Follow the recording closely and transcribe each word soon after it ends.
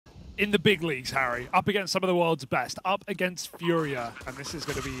in the big leagues, Harry, up against some of the world's best, up against FURIA, and this is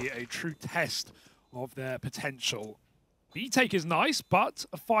going to be a true test of their potential. The take is nice, but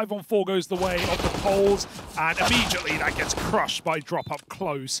a 5-on-4 goes the way of the Poles, and immediately that gets crushed by drop up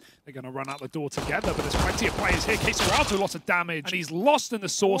close. They're going to run out the door together, but there's plenty of players here. quesoRato, lots of damage, and he's lost in the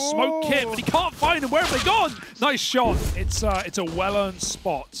source. Smoke kit, but he can't find him. Where have they gone? Nice shot. It's a well-earned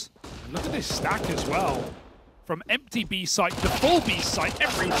spot. And look at this stack as well. From empty B site to full B site,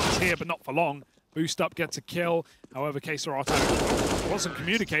 everyone's here, but not for long. Boost up gets a kill. However, quesoRato wasn't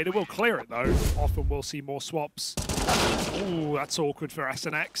communicated. We'll clear it though. Often we'll see more swaps. Ooh, that's awkward for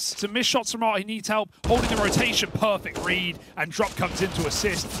SNX. Some missed shots from Art. He needs help holding the rotation. Perfect read, and drop comes in to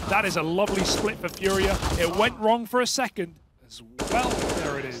assist. That is a lovely split for FURIA. It went wrong for a second as well.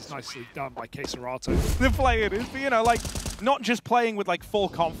 There it is. Nicely done by quesoRato. The play it is, you know, like not just playing with like full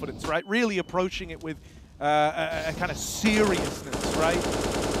confidence, right? Really approaching it with a kind of seriousness, right?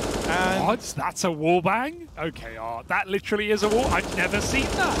 And what? That's a wallbang? Okay, Art. That literally is a wall. I've never seen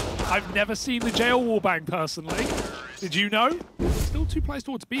that. I've never seen the jail wallbang personally. Did you know? Still 2 players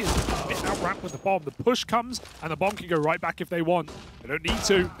towards B. It's now ramp with the bomb. The push comes, and the bomb can go right back if they want. They don't need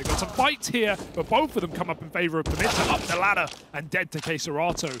to. They've got some fights here, but both of them come up in favor of Permitta. Up the ladder, and dead to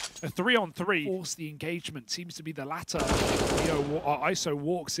quesoRato. A 3-on-3. Force the engagement. Seems to be the latter. ISO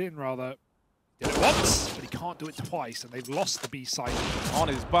walks in, rather. Did it once, but he can't do it twice, and they've lost the B site. On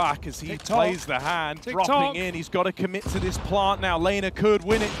his back as he plays the hand, TikTok. dropping in. He's got to commit to this plant now. Lena could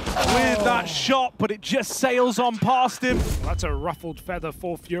win it with that shot, but it just sails on past him. Well, that's a ruffled feather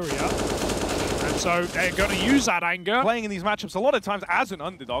for FURIA. And so they're going to use that anger. Playing in these matchups a lot of times as an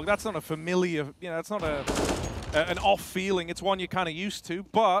underdog, that's not a familiar, you know, that's not an off feeling. It's one you're kind of used to,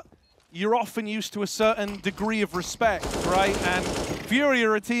 but you're often used to a certain degree of respect, right? And FURIA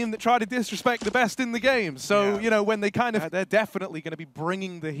are a team that try to disrespect the best in the game. So, you know, when they kind of, they're definitely going to be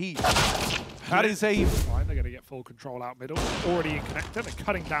bringing the heat. That is a... Fine, they're going to get full control out middle. Already in connector, they're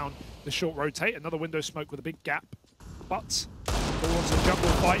cutting down the short rotate. Another window smoke with a big gap. But towards a jungle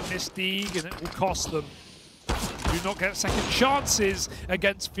fight, Mystique, and it will cost them. Do not get second chances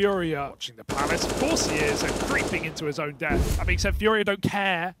against FURIA. Watching the palace, of course he is, and creeping into his own death. That being said, FURIA don't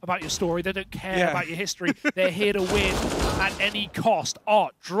care about your story. They don't care about your history. They're here to win at any cost.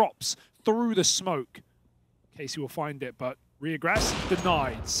 Art drops through the smoke. Casey will find it, but reaggress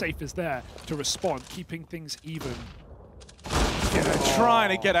denied. Safe is there to respond, keeping things even. Yeah, they're trying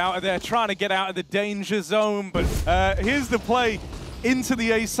to get out of there, trying to get out of the danger zone, but here's the play into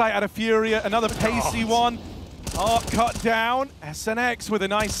the A site out of FURIA. Another pacey one. Art cut down. SNX with a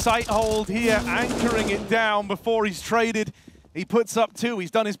nice sight hold here, anchoring it down before he's traded. He puts up 2.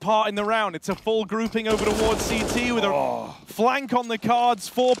 He's done his part in the round. It's a full grouping over towards CT with a flank on the cards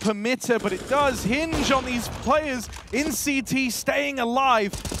for Permitta, but it does hinge on these players in CT staying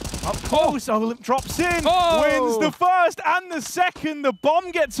alive. Up close, Olymp drops in, wins the first and the second. The bomb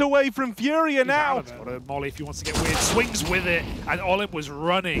gets away from FURIA now. Molly, if he wants to get weird, swings with it, and Olymp was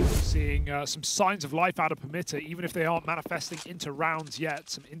running. Seeing some signs of life out of Permitta, even if they aren't manifesting into rounds yet.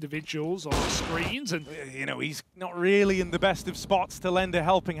 Some individuals on the screens, and you know, he's not really in the best of spots to lend a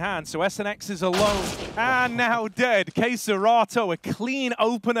helping hand. So SNX is alone, and now dead. quesoRato, a clean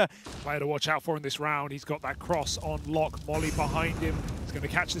opener. Player to watch out for in this round. He's got that cross on lock. Molly behind him. He's going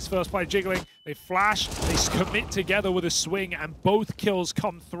to catch this first player jiggling. They flash, they commit together with a swing, and both kills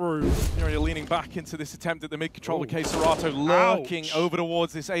come through. FURIA leaning back into this attempt at the mid-control with quesoRato lurking over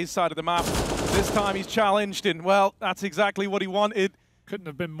towards this A side of the map. This time he's challenged, and well, that's exactly what he wanted. Couldn't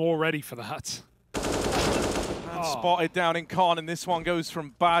have been more ready for that. And spotted down in Con, and this one goes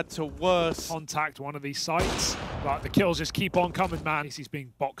from bad to worse. Contact one of these sites, but the kills just keep on coming, man. He's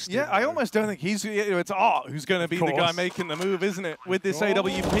being boxed. Yeah, I almost don't think he's... It's Art who's going to be the guy making the move, isn't it? With this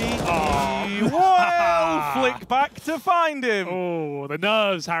AWP. He will flick back to find him. Oh, the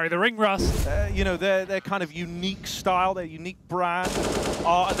nerves, Harry, the ring rust. You know, their kind of unique style, their unique brand,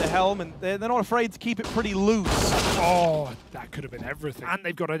 Art at the helm, and they're not afraid to keep it pretty loose. Oh, that could have been everything. And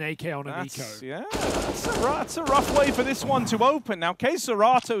they've got an AK on a NiKo. Yeah, that's a rough way for this one to open. Now,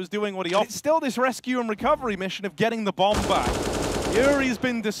 quesoRato is doing what he offers. It's still this rescue and recovery mission of getting the bomb back. Yuri's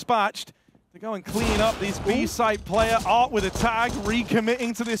been dispatched to go and clean up this B-site player. Art with a tag,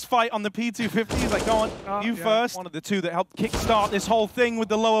 recommitting to this fight on the P250. He's like, go on, you first. One of the 2 that helped kickstart this whole thing with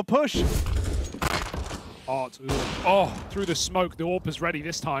the lower push. Art, through the smoke, the AWP is ready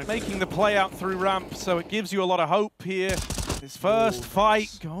this time. Making the play out through ramp, so it gives you a lot of hope here. His first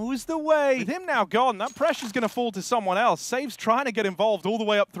fight goes the way. With him now gone, that pressure's going to fall to someone else. Save's trying to get involved all the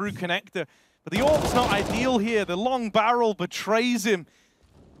way up through connector. But the AWP's not ideal here. The long barrel betrays him.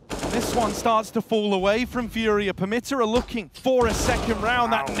 This this one starts to fall away from FURIA. Permitta are looking for a second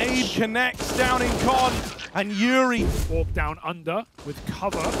round. That nade connects down in con, and Yuri walk down under with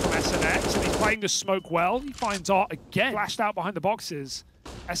cover from SNX, and he's playing the smoke well. He finds Art again, flashed out behind the boxes.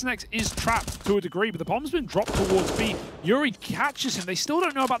 SNX is trapped to a degree, but the bomb's been dropped towards B. Yuri catches him. They still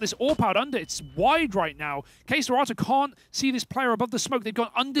don't know about this AWP out under. It's wide right now. coldzera can't see this player above the smoke. They've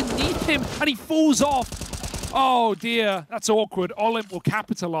gone underneath him, and he falls off. Oh dear, that's awkward. Olymp will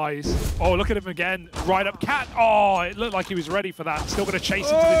capitalize. Oh, look at him again. Right up Cat. Oh, it looked like he was ready for that. Still going to chase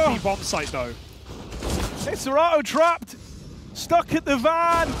him to the B-bomb site, though. coldzera trapped. Stuck at the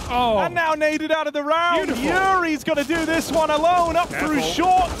van, and now naded out of the round. Beautiful. Yuri's got to do this one alone, up through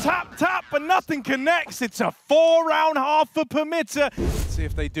short, tap, but nothing connects. It's a 4-round half for Permitta. Let's see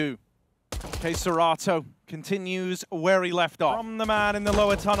if they do. coldzera continues where he left off. From the man in the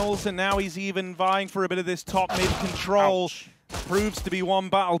lower tunnels, and now he's even vying for a bit of this top mid control. Ouch. Proves to be one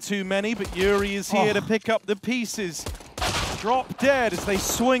battle too many, but Yuri is here to pick up the pieces. Drop dead as they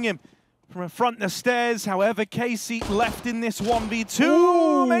swing him from in front of the stairs. However, Casey left in this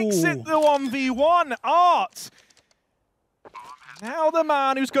 1v2 makes it the 1v1. Art, now the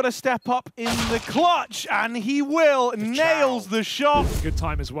man who's got to step up in the clutch, and he will. Nails the shot. Good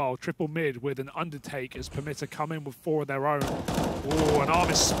time as well. Triple mid with an undertake as Permitta come in with 4 of their own. Oh, an arm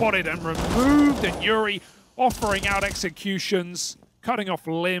is spotted and removed, and Yuri offering out executions, cutting off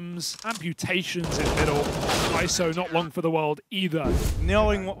limbs, amputations in middle. ISO not long for the world either.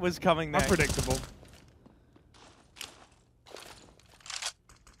 Knowing what was coming next. Unpredictable.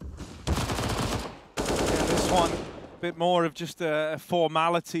 Yeah, this one, a bit more of just a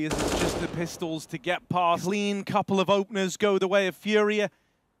formality, as it's just the pistols to get past. Clean couple of openers go the way of FURIA.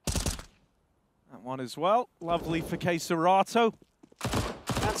 That one as well. Lovely for coldzera.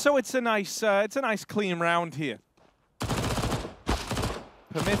 And so it's a nice clean round here.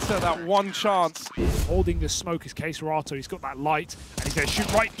 Permitta that one chance. Holding the smoke is coldzera. He's got that light, and he's going to shoot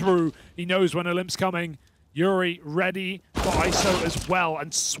right through. He knows when Olymp's coming. Yuri ready for ISO as well,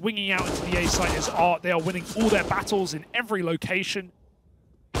 and swinging out into the A site is Art. They are winning all their battles in every location.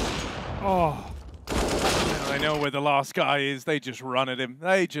 Oh. They know where the last guy is. They just run at him.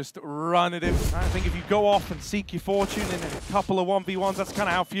 I think if you go off and seek your fortune in a couple of 1v1s, that's kind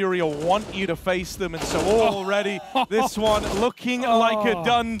of how FURIA want you to face them. And so already this one looking like a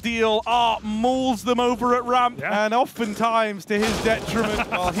done deal. Art mauls them over at ramp, and oftentimes to his detriment.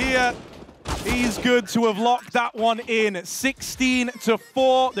 Well, here he's good to have locked that one in.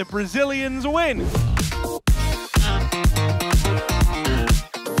 16-4, the Brazilians win.